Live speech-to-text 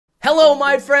Hello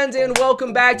my friends and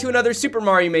welcome back to another Super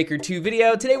Mario Maker 2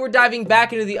 video. Today we're diving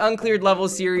back into the Uncleared level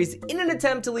series in an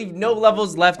attempt to leave no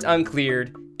levels left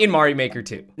uncleared in Mario Maker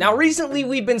 2. Now recently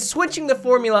we've been switching the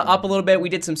formula up a little bit. We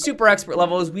did some super expert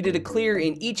levels. We did a clear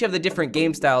in each of the different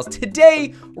game styles.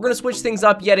 Today we're gonna switch things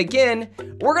up yet again.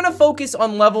 We're gonna focus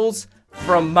on levels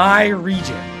from my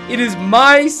region. It is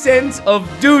my sense of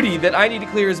duty that I need to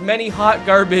clear as many hot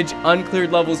garbage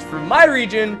uncleared levels from my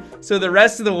region so the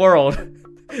rest of the world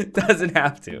doesn't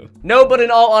have to. No, but in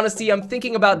all honesty, I'm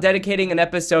thinking about dedicating an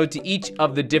episode to each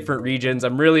of the different regions.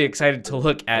 I'm really excited to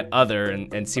look at other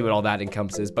and see what all that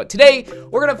encompasses. But today,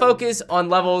 we're gonna focus on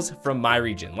levels from my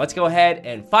region. Let's go ahead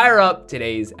and fire up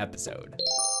today's episode.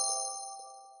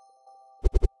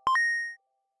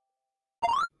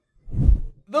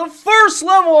 The first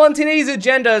level on today's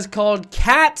agenda is called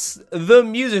Cats the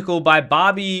Musical by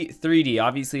Bobby 3D.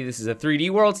 Obviously, this is a 3D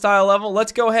world style level.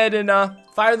 Let's go ahead and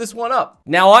fire this one up.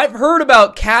 Now, I've heard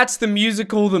about Cats the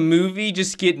Musical, the movie,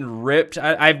 just getting ripped.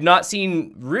 I've not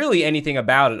seen really anything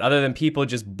about it other than people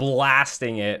just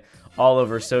blasting it all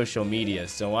over social media.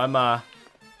 So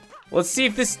let's see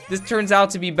if this turns out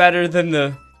to be better than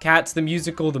the Cats the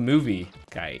Musical, the movie.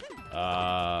 Okay.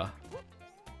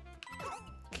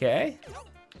 Okay.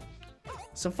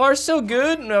 So far, so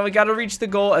good. No, we gotta reach the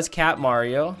goal as Cat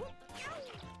Mario.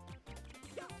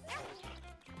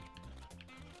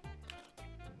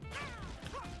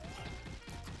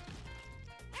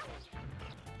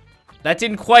 That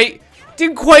didn't quite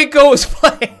go as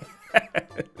planned.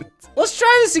 Let's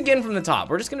try this again from the top.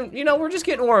 We're just gonna, we're just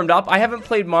getting warmed up. I haven't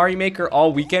played Mario Maker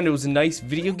all weekend. It was a nice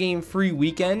video game free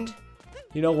weekend.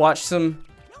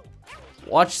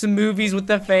 Watch some movies with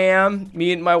the fam.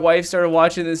 Me and my wife started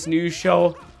watching this new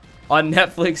show on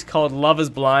Netflix called Love is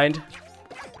Blind.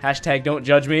 Hashtag don't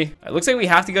judge me. It looks like we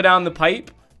have to go down the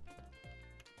pipe.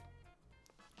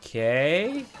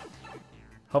 Okay.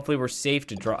 Hopefully we're safe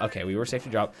to drop. Okay, we were safe to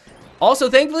drop. Also,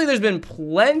 thankfully there's been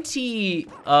plenty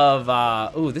of,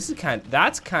 ooh,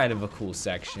 that's kind of a cool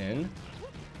section.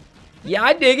 Yeah,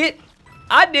 I dig it.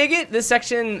 I dig it. This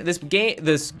section, this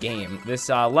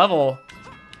level.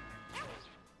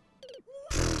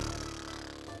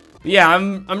 Yeah,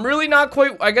 I'm really not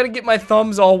quite, I gotta get my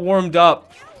thumbs all warmed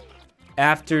up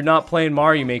after not playing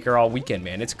Mario Maker all weekend,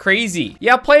 man. It's crazy.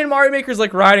 Yeah, playing Mario Maker is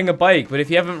like riding a bike, but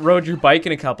if you haven't rode your bike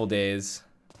in a couple days,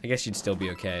 I guess you'd still be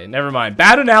okay. Never mind.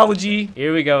 Bad analogy.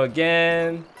 Here we go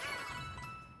again.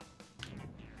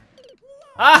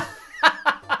 Ah!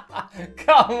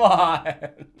 Come on.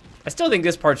 I still think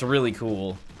this part's really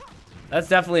cool. That's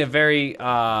definitely a very,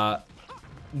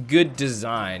 good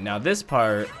design. Now this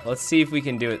part, let's see if we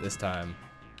can do it this time.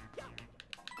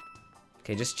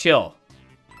 Okay, just chill.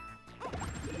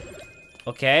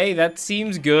 Okay, that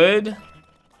seems good.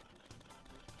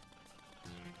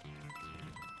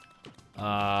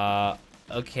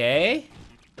 Okay.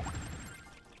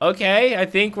 Okay, I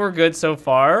think we're good so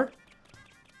far.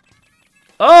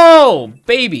 Oh,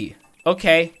 baby.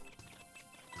 Okay.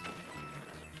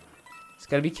 Just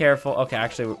gotta be careful. Okay,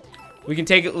 actually, we can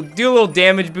take it, do a little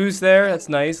damage boost there. That's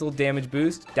nice, a little damage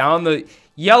boost. Down the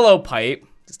yellow pipe.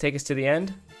 Just take us to the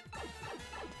end.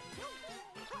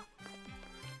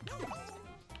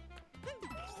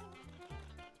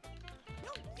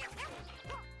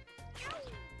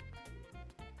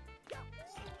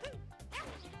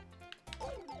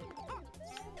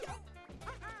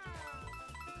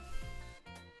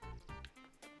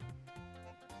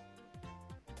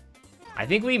 I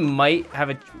think we might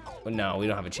have no, we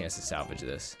don't have a chance to salvage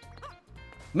this.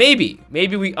 Maybe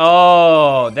we,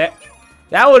 oh, that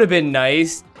would have been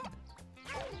nice.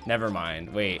 Never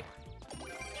mind, wait.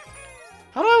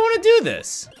 How do I want to do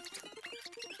this?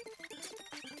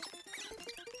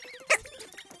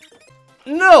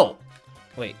 No!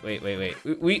 Wait.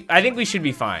 I think we should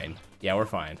be fine. Yeah, we're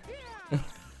fine.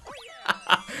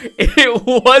 It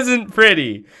wasn't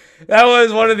pretty. That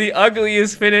was one of the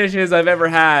ugliest finishes I've ever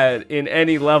had in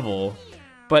any level.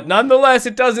 But nonetheless,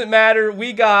 it doesn't matter.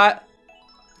 We got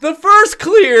the first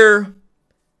clear.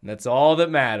 That's all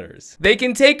that matters. They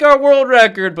can take our world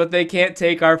record, but they can't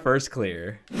take our first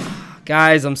clear.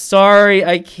 Guys, I'm sorry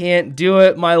I can't do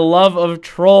it. My love of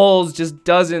trolls just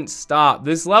doesn't stop.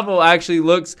 This level actually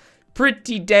looks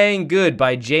pretty dang good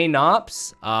by J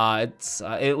Nops.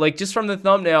 Like just from the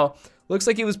thumbnail, looks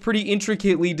like it was pretty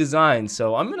intricately designed,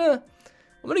 so I'm gonna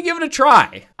give it a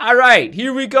try. All right,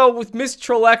 here we go with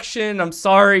Mistrollection. I'm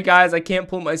sorry, guys, I can't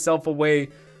pull myself away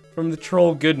from the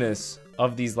troll goodness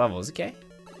of these levels. Okay,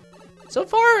 so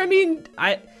far, I mean,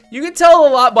 you can tell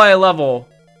a lot by a level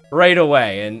right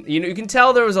away, and you can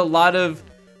tell there was a lot of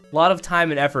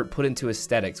time and effort put into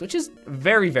aesthetics, which is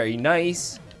very, very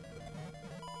nice.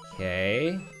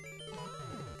 Okay.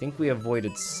 I think we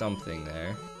avoided something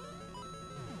there.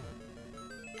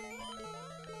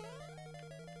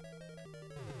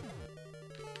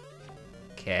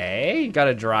 Okay, got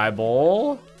a dry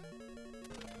bowl.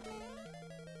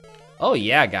 Oh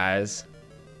yeah, guys.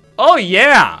 Oh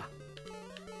yeah!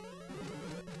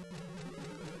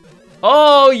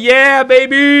 Oh yeah,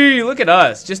 baby! Look at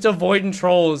us, just avoiding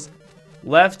trolls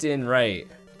left and right.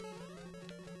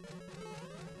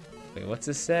 Wait, what's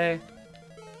this say?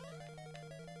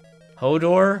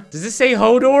 Hodor? Does this say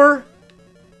Hodor?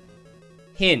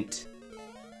 Hint.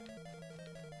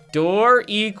 Door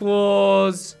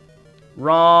equals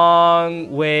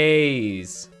wrong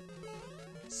ways.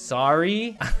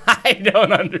 Sorry? I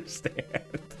don't understand.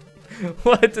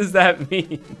 What does that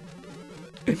mean?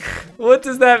 What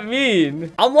does that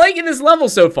mean? I'm liking this level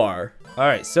so far. All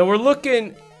right, so we're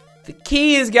looking. The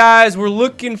key is, guys, we're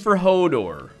looking for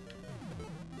Hodor.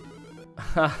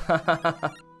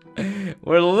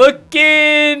 We're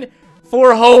looking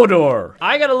for Hodor.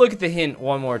 I gotta look at the hint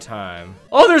one more time.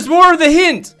 Oh, there's more of the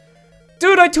hint.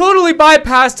 Dude, I totally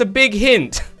bypassed a big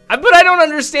hint. But I don't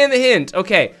understand the hint.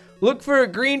 Okay, look for a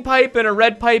green pipe and a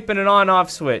red pipe and an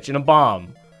on-off switch and a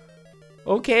bomb.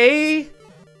 Okay.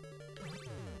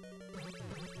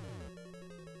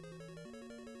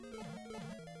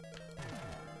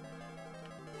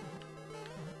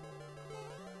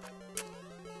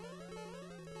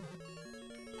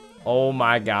 Oh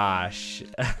my gosh.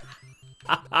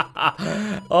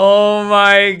 Oh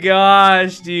my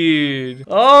gosh, dude.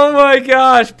 Oh my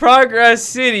gosh, Progress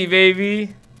City,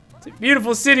 baby. It's a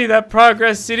beautiful city, that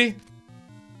Progress City.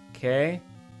 Okay.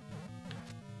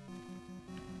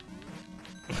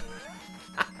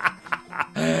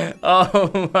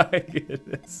 Oh my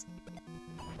goodness.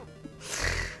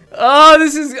 Oh,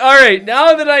 this is, all right,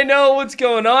 now that I know what's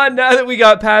going on, now that we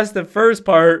got past the first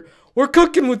part, we're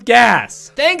cooking with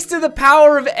gas. Thanks to the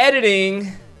power of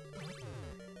editing,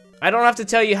 I don't have to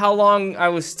tell you how long I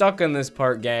was stuck on this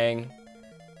part, gang.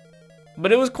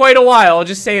 But it was quite a while, I'll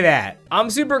just say that. I'm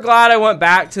super glad I went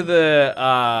back to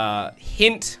the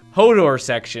hint Hodor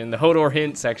section, the Hodor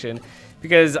hint section,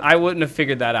 because I wouldn't have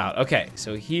figured that out. Okay,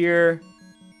 so here.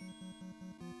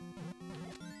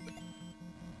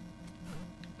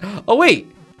 Oh, wait.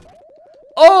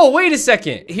 Oh, wait a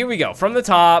second. Here we go, from the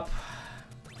top.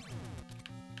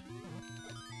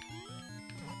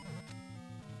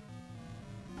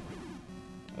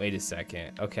 Wait a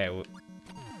second. Okay.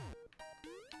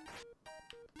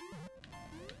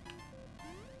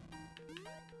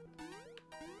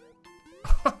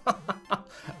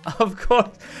 Of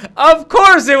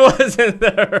course it wasn't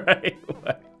the right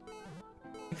way.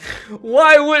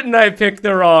 Why wouldn't I pick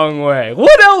the wrong way?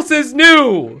 What else is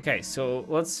new? Okay, so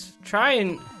let's try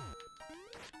and...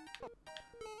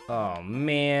 Oh,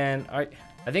 man. I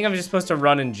think I'm just supposed to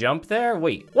run and jump there?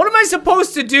 Wait, what am I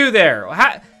supposed to do there?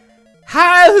 How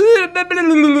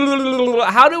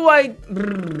do I...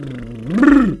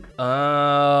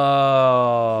 Oh.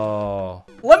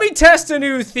 Let me test a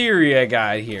new theory I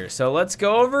got here. So let's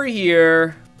go over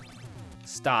here.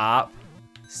 Stop.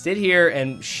 Sit here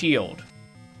and shield.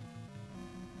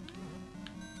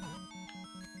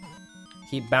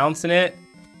 Keep bouncing it.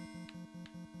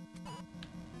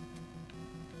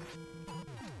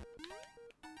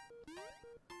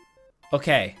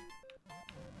 Okay.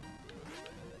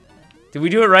 Did we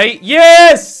do it right?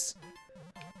 Yes!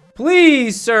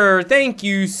 Please, sir. Thank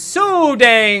you so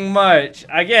dang much.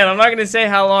 Again, I'm not going to say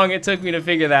how long it took me to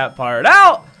figure that part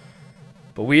out.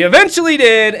 But we eventually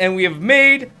did, and we have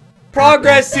made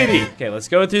Progress City. Okay, let's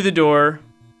go through the door.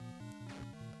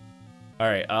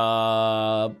 Alright,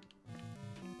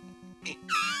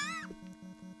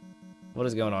 what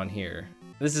is going on here?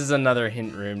 This is another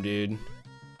hint room, dude.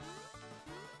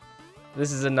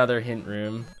 This is another hint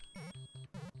room.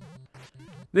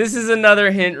 This is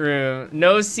another hint room.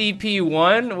 No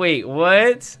CP1? Wait,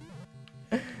 what?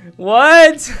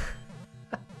 What?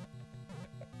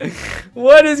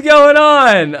 What is going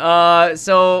on?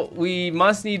 So we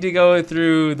must need to go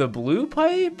through the blue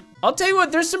pipe? I'll tell you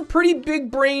what, there's some pretty big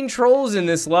brain trolls in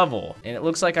this level. And it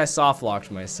looks like I soft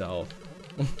locked myself.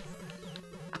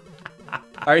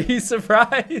 Are you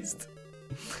surprised?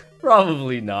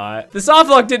 Probably not. The soft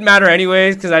lock didn't matter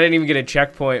anyways because I didn't even get a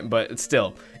checkpoint, but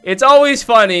still. It's always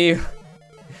funny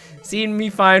seeing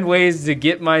me find ways to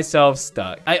get myself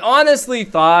stuck. I honestly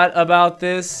thought about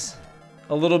this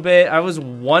a little bit. I was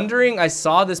wondering, I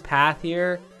saw this path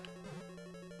here.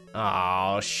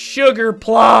 Oh, sugar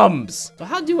plums. So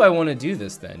how do I want to do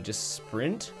this then? Just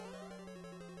sprint?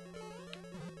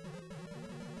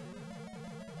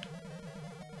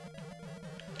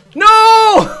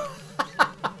 No!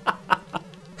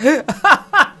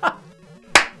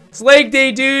 It's leg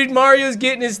day, dude. Mario's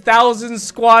getting his 1,000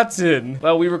 squats in.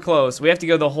 Well, we were close. We have to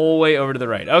go the whole way over to the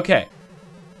right. Okay.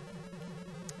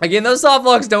 Again, those soft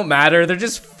blocks don't matter. They're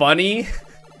just funny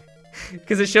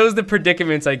because it shows the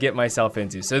predicaments I get myself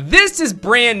into. So this is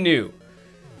brand new.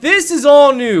 This is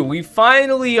all new. We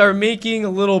finally are making a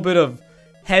little bit of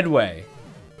headway.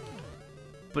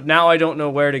 But now I don't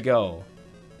know where to go.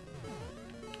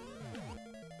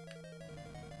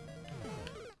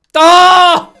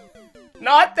 Oh!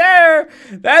 Not there!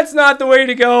 That's not the way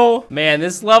to go. Man,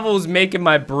 this level is making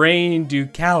my brain do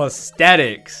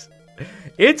calisthenics.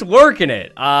 It's working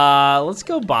it. Let's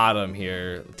go bottom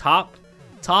here. Top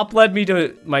led me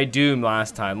to my doom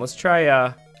last time. Let's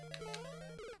try,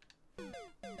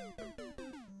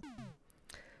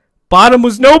 bottom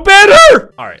was no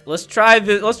better! Alright, let's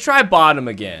try bottom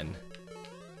again.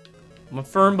 I'm a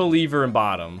firm believer in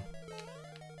bottom.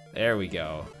 There we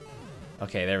go.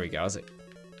 Okay, there we go. I was like,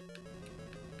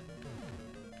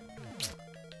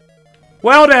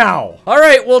 well now. All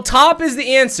right, well, top is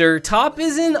the answer. Top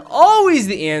isn't always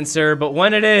the answer, but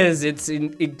when it is, it's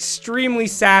extremely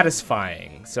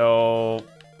satisfying. So,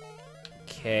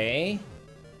 okay.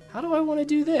 How do I want to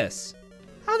do this?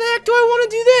 How the heck do I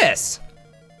want to do this?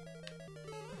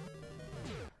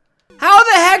 How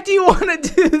the heck do you want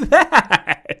to do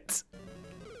that?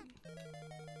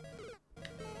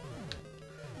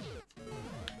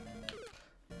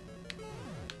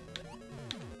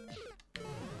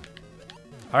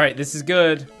 All right, this is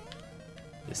good.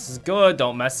 This is good.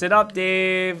 Don't mess it up,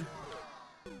 Dave.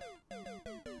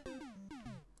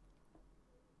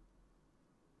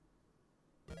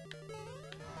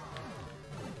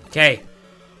 Okay.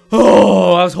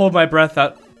 Oh, I was holding my breath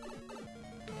up.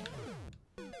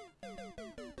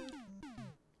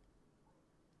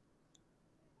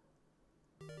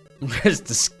 I'm just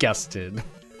disgusted.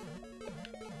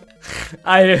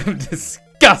 I am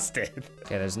disgusted.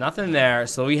 Okay, there's nothing there,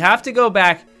 so we have to go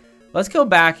back. Let's go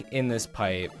back in this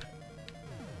pipe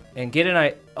and get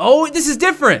an oh, this is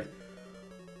different.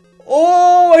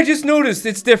 Oh, I just noticed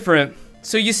it's different.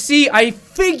 So you see, I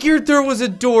figured there was a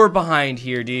door behind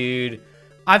here, dude.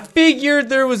 I figured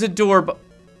there was a door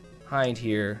behind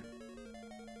here.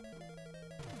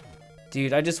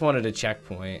 Dude, I just wanted a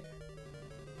checkpoint.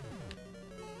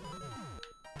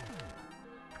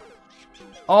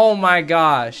 Oh my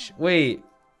gosh, wait.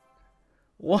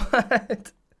 What?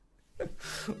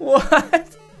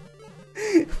 What?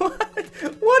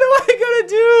 What am I gonna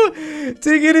do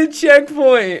to get a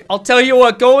checkpoint? I'll tell you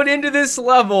what, going into this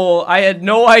level, I had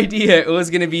no idea it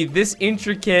was gonna be this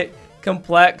intricate,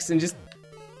 complex, and just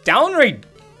downright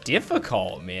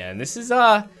difficult, man. This has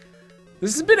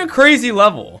been a crazy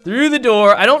level. Through the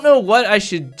door, I don't know what I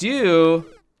should do.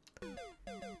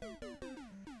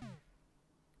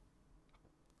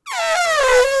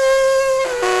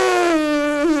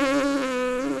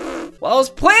 Well, I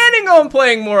was planning on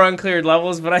playing more Uncleared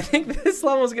levels, but I think this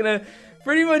level is gonna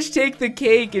pretty much take the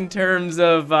cake in terms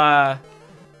of the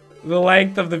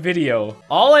length of the video.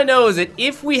 All I know is that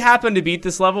if we happen to beat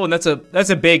this level, and that's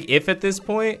a big if at this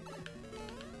point,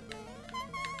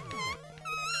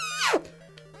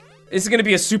 this is gonna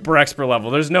be a super expert level.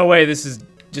 There's no way this is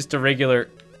just a regular.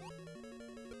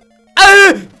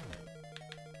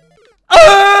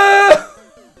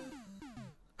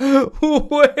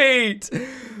 Wait!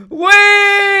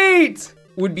 Wait!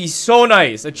 Would be so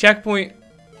nice. A checkpoint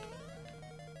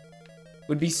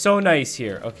would be so nice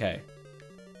here. Okay.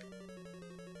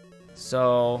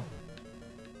 So.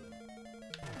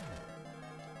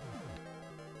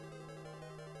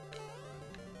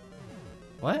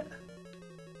 What?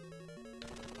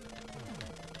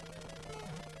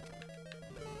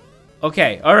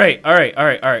 Okay. All right. All right. All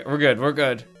right. All right. We're good. We're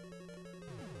good.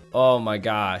 Oh my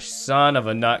gosh. Son of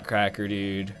a nutcracker,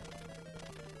 dude.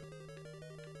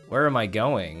 Where am I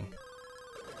going?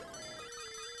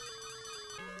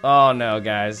 Oh no,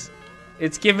 guys.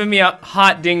 It's giving me a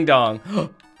hot ding dong. No!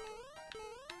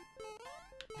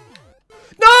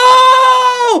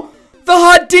 The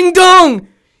hot ding dong!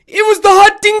 It was the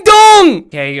hot ding dong!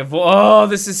 Okay, oh,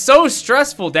 this is so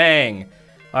stressful, dang.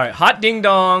 All right, hot ding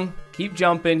dong. Keep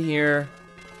jumping here.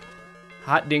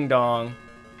 Hot ding dong.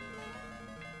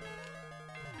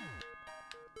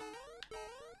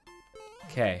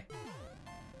 Okay.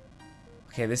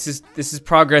 Okay, this is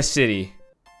Progress City.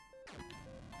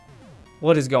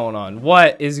 What is going on?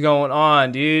 What is going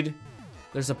on, dude?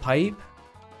 There's a pipe?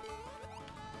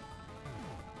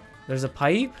 There's a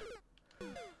pipe?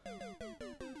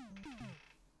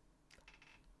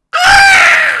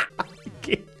 Ah!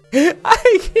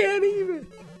 I can't even.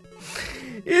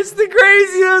 It's the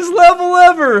craziest level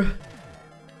ever.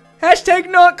 Hashtag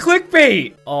not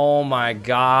clickbait. Oh my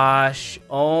gosh.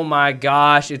 Oh my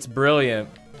gosh. It's brilliant.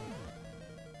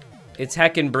 It's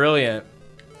heckin' brilliant.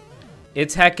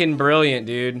 It's heckin' brilliant,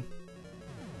 dude.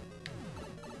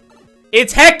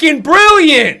 It's heckin'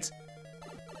 brilliant!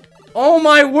 Oh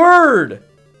my word!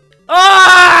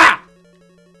 Ah!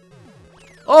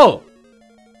 Oh!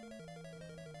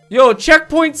 Yo,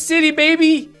 Checkpoint City,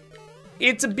 baby!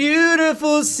 It's a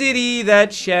beautiful city,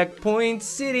 that Checkpoint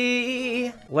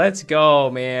City. Let's go,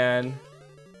 man.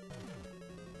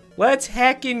 Let's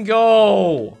heckin'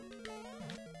 go!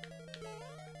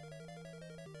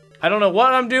 I don't know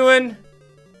what I'm doing.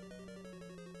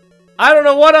 I don't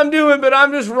know what I'm doing, but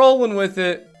I'm just rolling with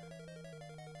it.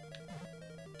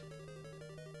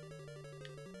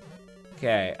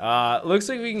 Okay, looks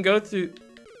like we can go through.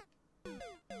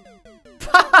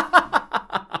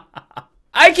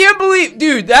 I can't believe,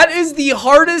 dude, that is the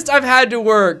hardest I've had to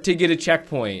work to get a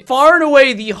checkpoint. Far and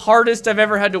away the hardest I've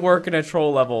ever had to work in a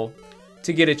troll level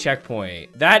to get a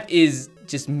checkpoint. That is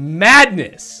just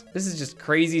madness. This is just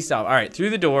crazy stuff. All right,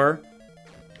 through the door.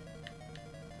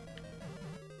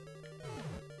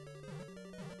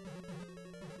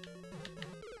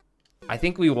 I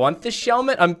think we want the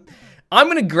shelmet. I'm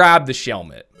gonna grab the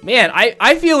shelmet. Man,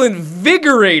 I feel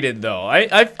invigorated though.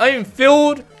 I am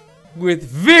filled with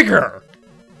vigor.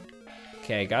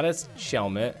 Okay, got a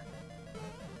shelmet.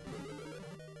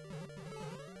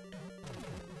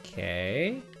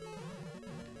 Okay.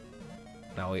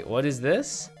 Now wait, what is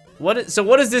this? So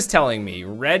what is this telling me?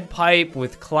 Red pipe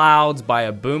with clouds by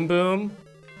a boom boom.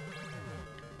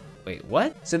 Wait,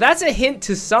 what? So that's a hint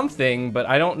to something, but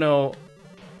I don't know.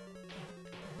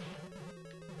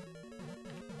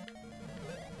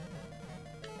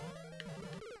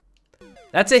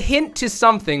 That's a hint to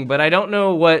something, but I don't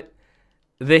know what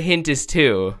the hint is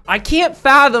to. I can't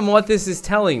fathom what this is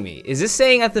telling me. Is this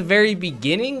saying at the very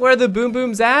beginning where the boom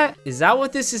boom's at? Is that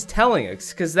what this is telling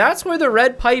us? Because that's where the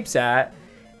red pipe's at,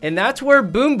 and that's where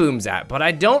boom boom's at, but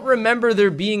I don't remember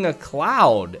there being a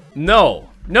cloud. No.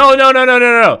 No, no, no, no,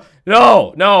 no, no.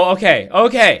 No, no, okay,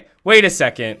 okay. Wait a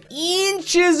second.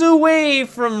 Inches away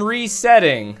from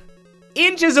resetting.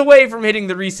 Inches away from hitting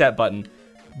the reset button.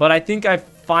 But I think I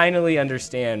finally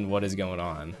understand what is going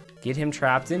on. Get him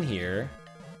trapped in here.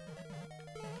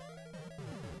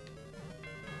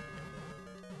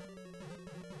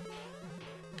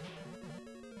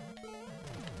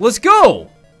 Let's go!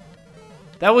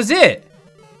 That was it!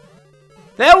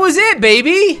 That was it,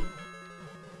 baby!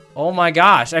 Oh my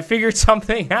gosh, I figured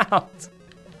something out.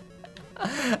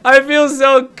 I feel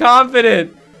so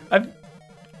confident.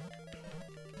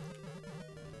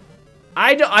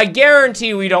 I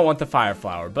guarantee we don't want the fire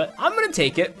flower, but I'm gonna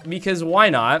take it because why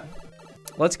not?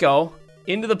 Let's go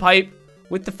into the pipe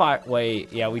with the fire.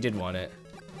 Wait, yeah, we did want it.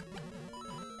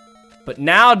 But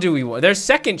now do we want, there's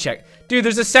second check. Dude,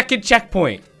 there's a second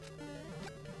checkpoint.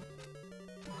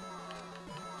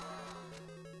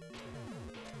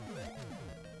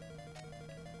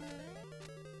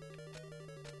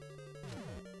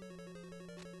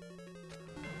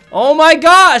 Oh my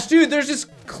gosh, dude, there's just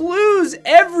clues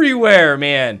everywhere,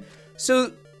 man.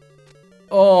 So,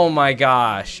 oh my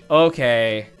gosh,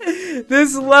 okay.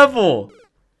 This level,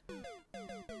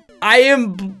 I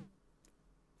am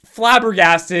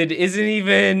flabbergasted isn't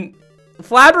even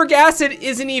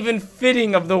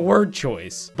fitting of the word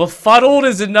choice. Befuddled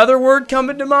is another word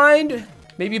coming to mind.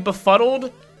 Maybe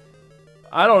befuddled,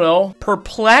 I don't know.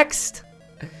 Perplexed.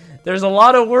 There's a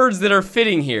lot of words that are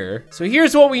fitting here. So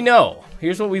here's what we know.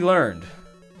 Here's what we learned.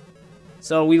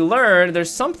 So we learned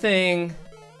there's something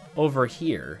over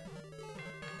here.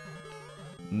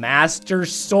 Master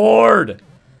Sword.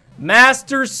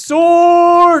 Master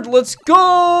Sword. Let's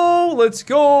go. Let's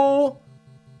go.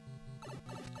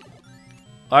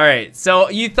 All right. So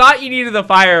you thought you needed the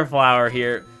fire flower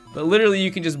here, but literally you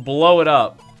can just blow it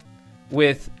up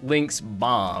with Link's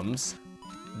bombs.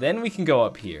 Then we can go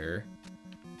up here.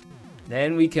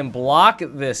 Then we can block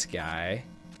this guy.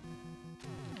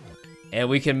 And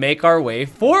we can make our way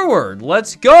forward.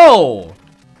 Let's go.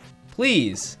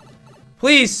 Please.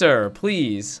 Please, sir.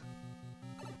 Please.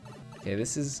 Okay,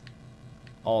 this is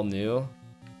all new.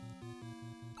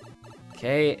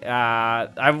 Okay,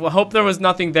 I hope there was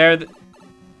nothing there that...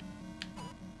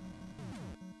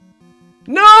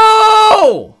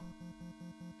 No!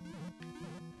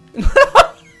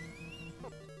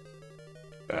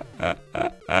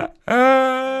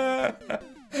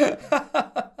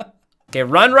 Okay,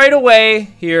 run right away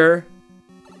here.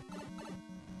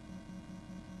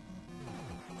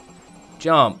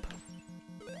 Jump.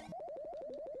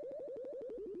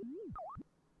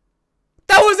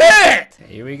 That was it!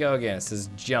 Okay, here we go again. It says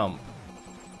jump.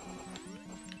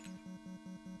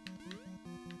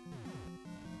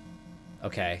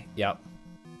 Okay, yep.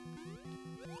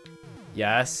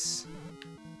 Yes.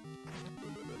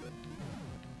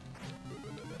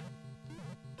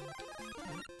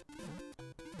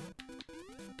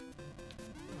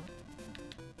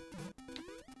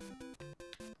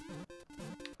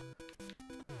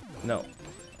 No.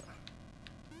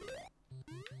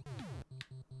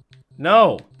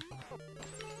 No!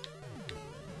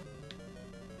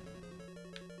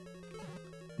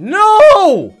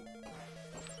 No!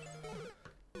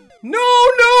 No,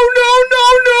 no, no, no,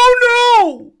 no,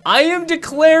 no! I am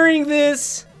declaring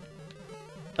this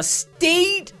a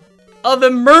state of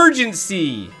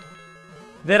emergency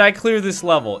that I clear this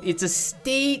level. It's a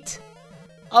state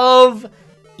of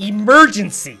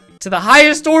emergency to the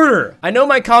highest order. I know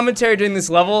my commentary during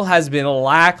this level has been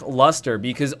lackluster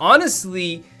because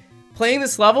honestly, playing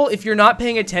this level, if you're not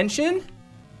paying attention,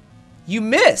 you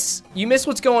miss. You miss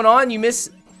what's going on. You miss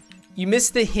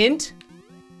the hint.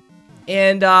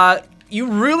 And you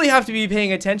really have to be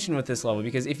paying attention with this level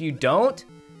because if you don't,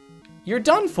 you're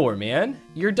done for, man.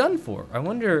 You're done for. I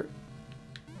wonder...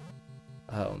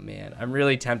 Oh, man. I'm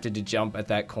really tempted to jump at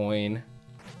that coin.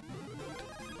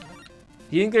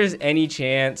 Do you think there's any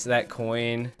chance that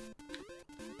coin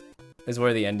is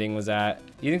where the ending was at?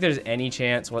 Do you think there's any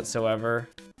chance whatsoever?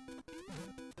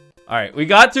 All right, we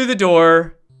got through the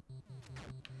door.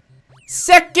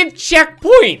 Second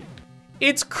checkpoint.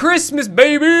 It's Christmas,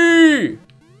 baby.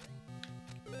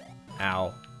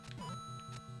 Ow.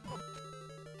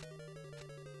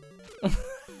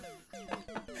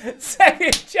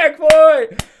 Second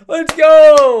checkpoint. Let's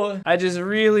go. I just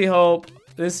really hope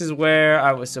this is where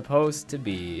I was supposed to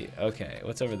be. Okay,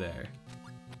 what's over there?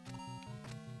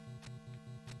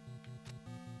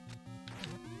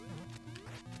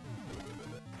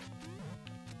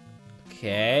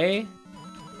 Okay.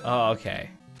 Oh, okay.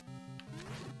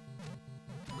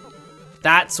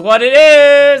 That's what it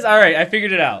is! Alright, I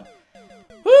figured it out.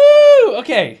 Woo!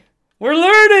 Okay. We're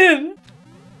learning!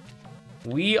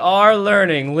 We are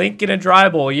learning. Link in a dry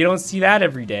bowl. You don't see that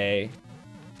every day.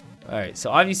 Alright, so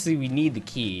obviously we need the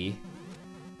key.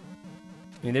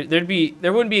 I mean,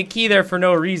 there wouldn't be a key there for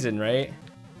no reason, right?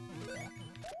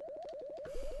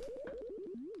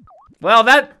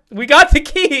 Well, we got the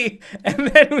key, and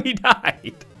then we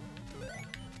died.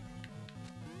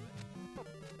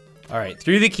 Alright,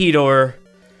 through the key door.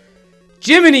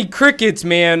 Jiminy crickets,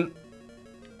 man.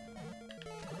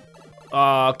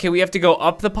 Okay, we have to go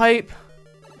up the pipe.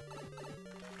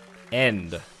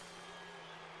 End.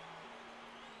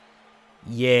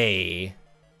 Yay.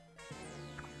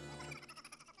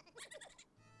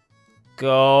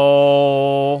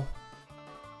 Go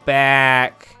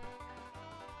back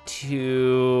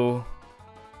to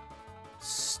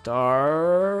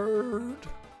start.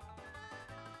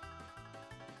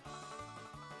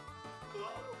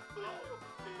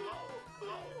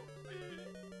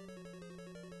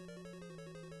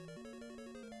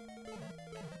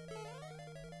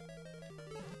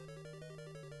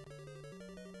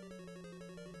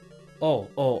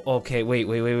 Oh, okay, wait,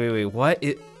 what?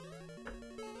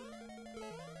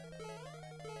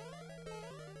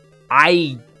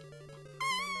 I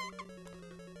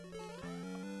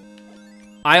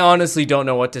honestly don't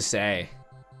know what to say.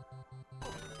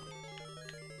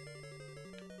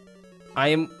 I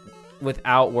am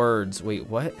without words. Wait,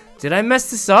 what? Did I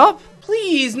mess this up?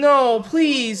 Please, no,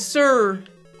 please, sir.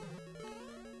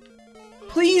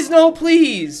 Please, no,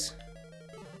 please.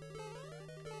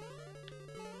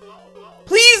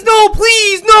 Please, no,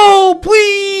 please, no,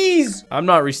 please! I'm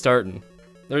not restarting.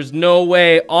 There's no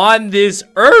way on this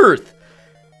earth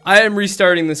I am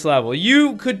restarting this level.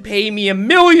 You could pay me $1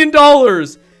 million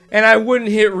and I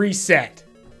wouldn't hit reset.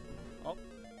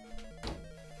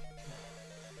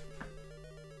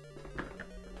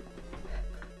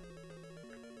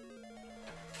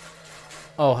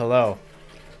 Oh, hello.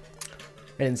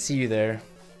 I didn't see you there.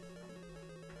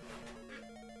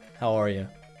 How are you?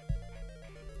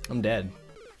 I'm dead.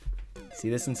 See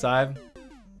this inside?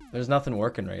 There's nothing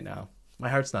working right now. My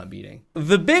heart's not beating.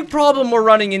 The big problem we're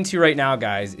running into right now,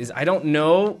 guys, is I don't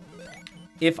know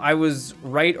if I was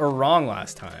right or wrong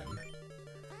last time.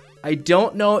 I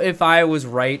don't know if I was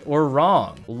right or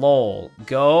wrong. Lol.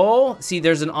 Go. See,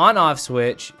 there's an on-off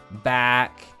switch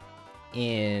back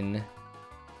in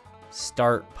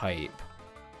start pipe.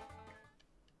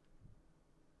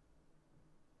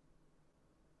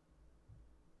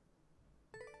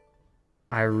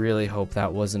 I really hope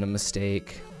that wasn't a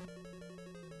mistake.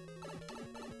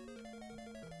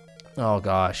 Oh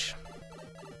gosh.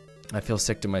 I feel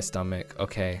sick to my stomach.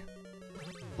 Okay.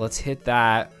 Let's hit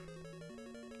that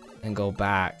and go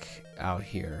back out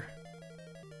here.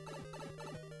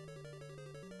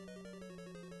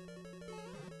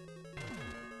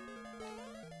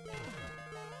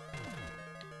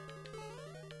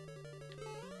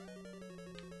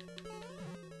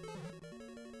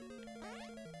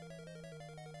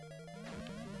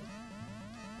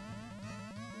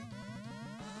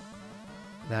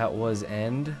 That was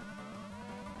end?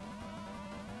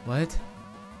 What?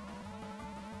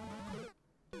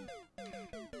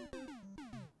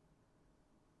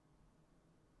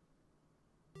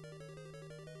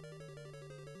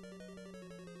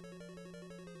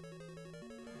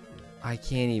 I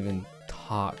can't even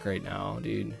talk right now,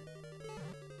 dude.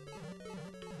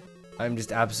 I'm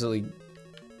just absolutely...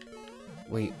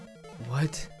 Wait,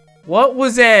 what? What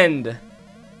was end?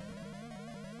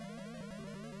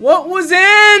 What was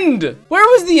end? Where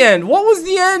was the end? What was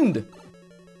the end?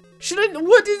 Should I...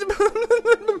 What did...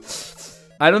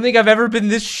 I don't think I've ever been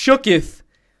this shooketh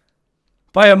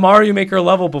by a Mario Maker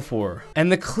level before.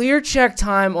 And the clear check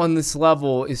time on this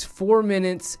level is 4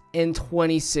 minutes and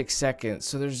 26 seconds.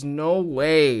 So there's no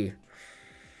way.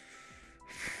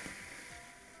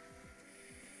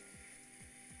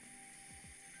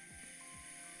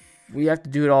 We have to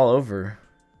do it all over.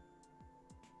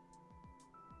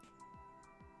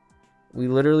 We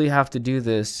literally have to do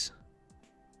this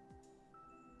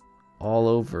all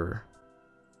over.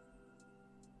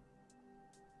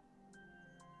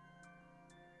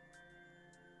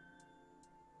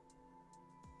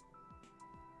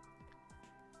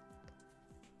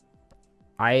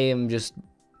 I am just...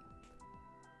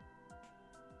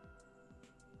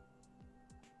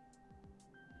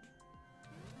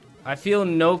 I feel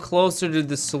no closer to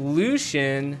the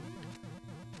solution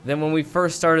than when we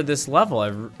first started this level.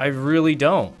 I really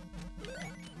don't.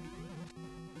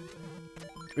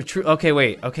 Okay,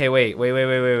 wait.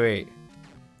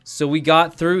 So we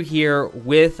got through here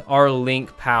with our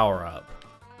Link power-up.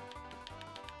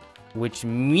 Which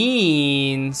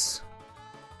means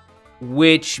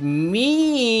we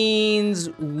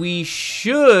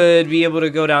should be able to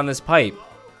go down this pipe.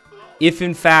 If,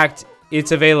 in fact,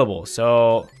 it's available.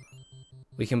 So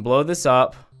we can blow this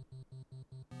up.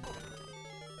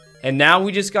 And now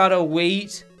we just gotta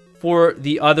wait for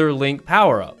the other Link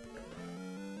power-up.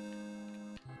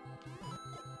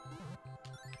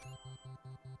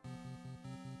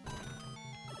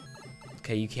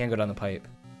 Okay, you can go down the pipe.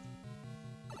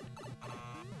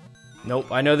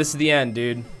 Nope, I know this is the end,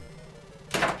 dude.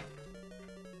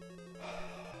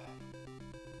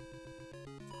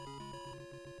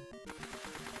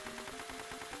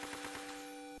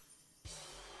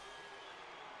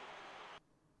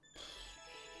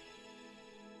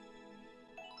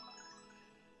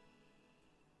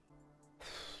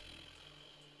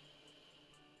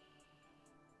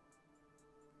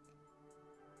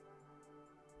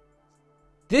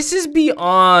 This is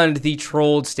beyond the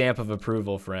trolled stamp of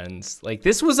approval, friends. Like,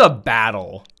 this was a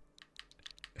battle.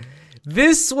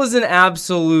 This was an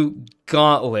absolute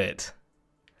gauntlet.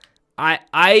 I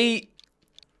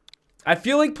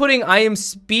feel like putting I am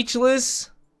speechless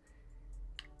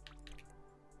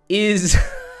is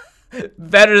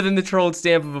better than the trolled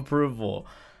stamp of approval.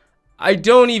 I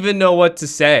don't even know what to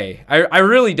say. I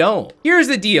really don't. Here's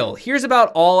the deal. Here's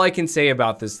about all I can say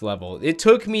about this level. It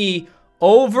took me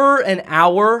over an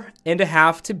hour and a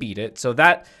half to beat it. So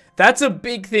that's a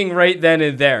big thing right then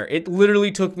and there. It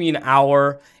literally took me an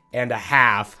hour and a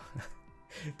half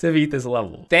to beat this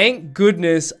level. Thank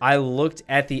goodness I looked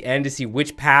at the end to see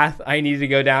which path I needed to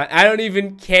go down. I don't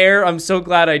even care. I'm so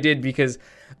glad I did, because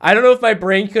I don't know if my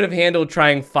brain could have handled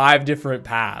trying 5 different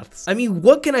paths. I mean,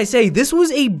 what can I say? This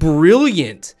was a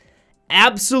brilliant,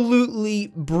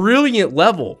 absolutely brilliant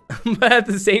level. But at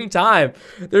the same time,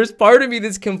 there's part of me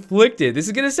that's conflicted. This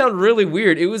is gonna sound really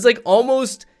weird. It was like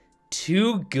almost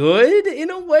too good in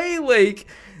a way, like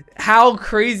how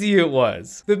crazy it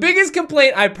was. The biggest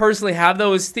complaint I personally have,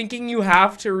 though, is thinking you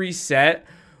have to reset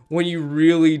when you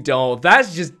really don't.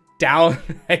 That's just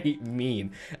downright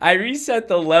mean. I reset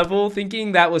the level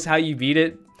thinking that was how you beat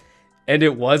it, and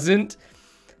it wasn't.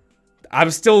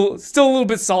 I'm still a little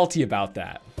bit salty about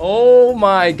that. Oh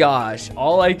my gosh.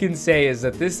 All I can say is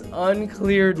that this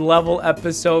uncleared level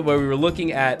episode, where we were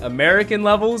looking at American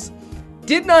levels,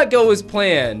 did not go as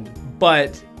planned,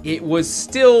 but it was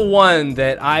still one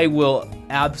that I will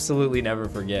absolutely never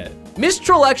forget.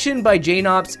 Mistrollection by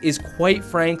Janops is, quite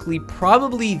frankly,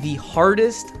 probably the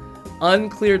hardest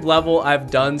uncleared level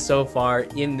I've done so far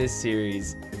in this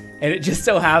series, and it just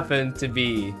so happened to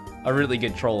be a really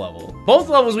good troll level. Both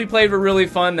levels we played were really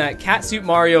fun. That Catsuit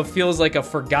Mario feels like a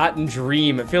forgotten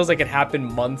dream. It feels like it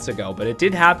happened months ago, but it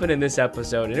did happen in this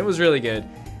episode, and it was really good.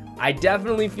 I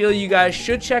definitely feel you guys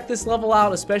should check this level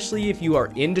out, especially if you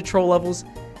are into troll levels.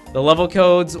 The level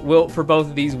codes for both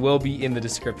of these will be in the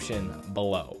description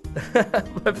below.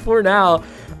 But for now,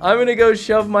 I'm gonna go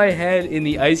shove my head in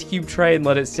the ice cube tray and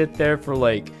let it sit there for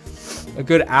like a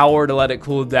good hour to let it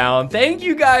cool down. Thank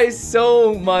you guys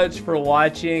so much for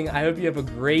watching. I hope you have a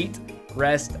great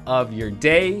rest of your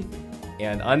day,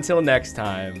 And until next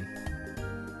time,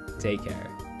 take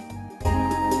care.